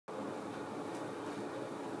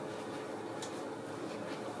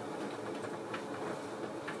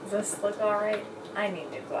Does this look alright? I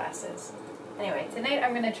need new glasses. Anyway, tonight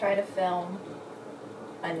I'm going to try to film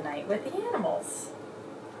a night with the animals.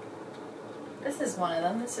 This is one of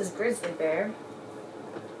them. This is grizzly bear.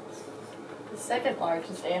 The second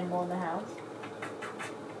largest animal in the house.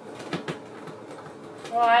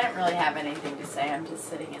 Well, I don't really have anything to say. I'm just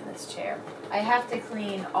sitting in this chair. I have to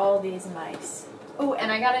clean all these mice. Oh,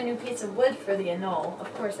 and I got a new piece of wood for the annul.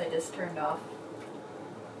 Of course, I just turned off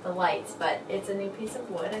the lights, but it's a new piece of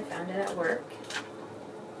wood. I found it at work.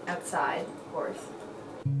 Outside, of course.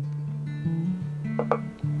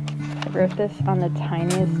 I wrote this on the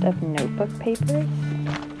tiniest of notebook papers,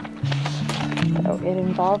 so it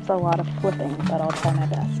involves a lot of flipping, but I'll try my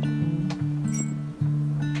best.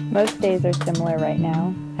 Most days are similar right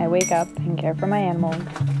now. I wake up and care for my animals,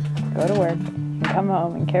 go to work, and come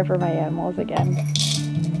home and care for my animals again,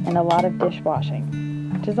 and a lot of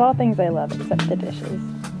dishwashing, which is all things I love except the dishes.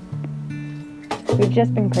 We've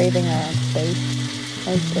just been craving our own space,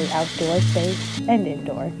 mostly outdoor space, and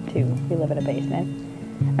indoor, too. We live in a basement.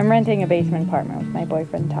 I'm renting a basement apartment with my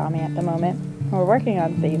boyfriend Tommy at the moment. We're working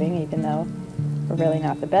on saving, even though we're really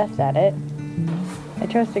not the best at it. I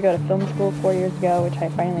chose to go to film school 4 years ago, which I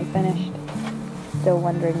finally finished. Still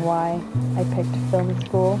wondering why I picked film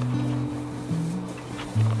school.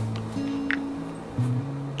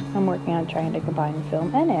 I'm working on trying to combine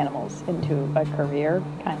film and animals into a career,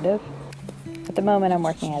 kind of. At the moment, I'm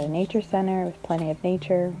working at a nature center with plenty of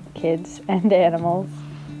nature, kids, and animals.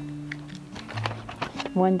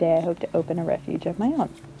 One day, I hope to open a refuge of my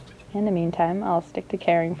own. In the meantime, I'll stick to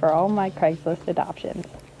caring for all my Craigslist adoptions,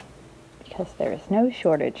 because there is no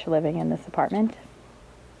shortage living in this apartment.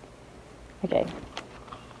 Okay.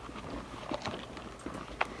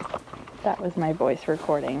 That was my voice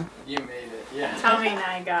recording. You made it, yeah. Tommy and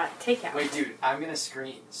I got takeout. Wait, dude, I'm gonna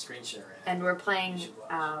screen share it. And we're playing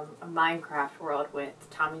a Minecraft world with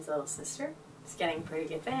Tommy's little sister. It's getting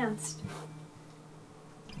pretty advanced.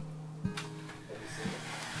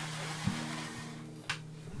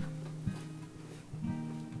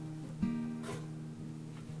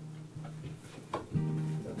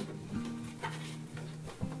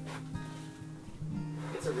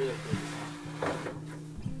 It's a really cool design.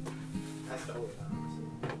 That's the whole time.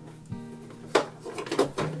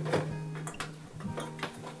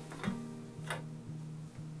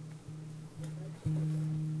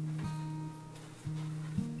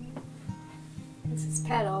 This is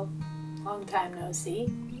Petal. Long time no see.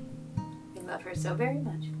 We love her so very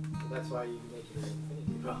much. That's why you make it an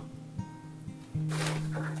infinity bro.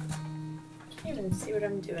 Can't even see what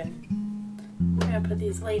I'm doing. I'm gonna put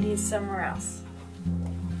these ladies somewhere else.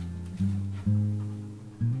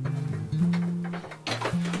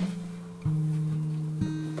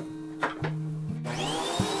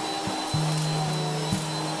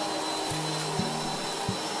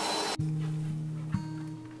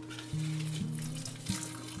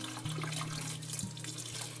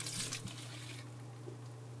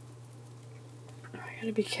 I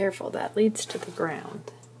gotta be careful, that leads to the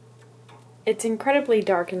ground. It's incredibly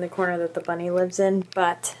dark in the corner that the bunny lives in,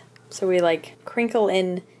 but so we like crinkle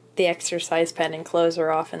in the exercise pen and close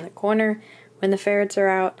her off in the corner when the ferrets are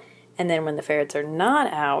out, and then when the ferrets are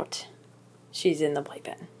not out, she's in the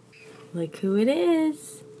playpen. Look who it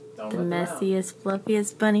is. The messiest,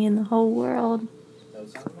 fluffiest bunny in the whole world.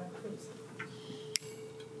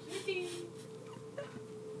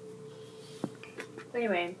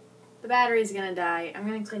 Anyway, the battery's gonna die. I'm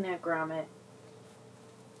gonna clean that grommet.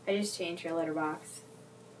 I just changed her litter box.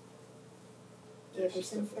 Gave her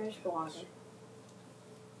some fresh water.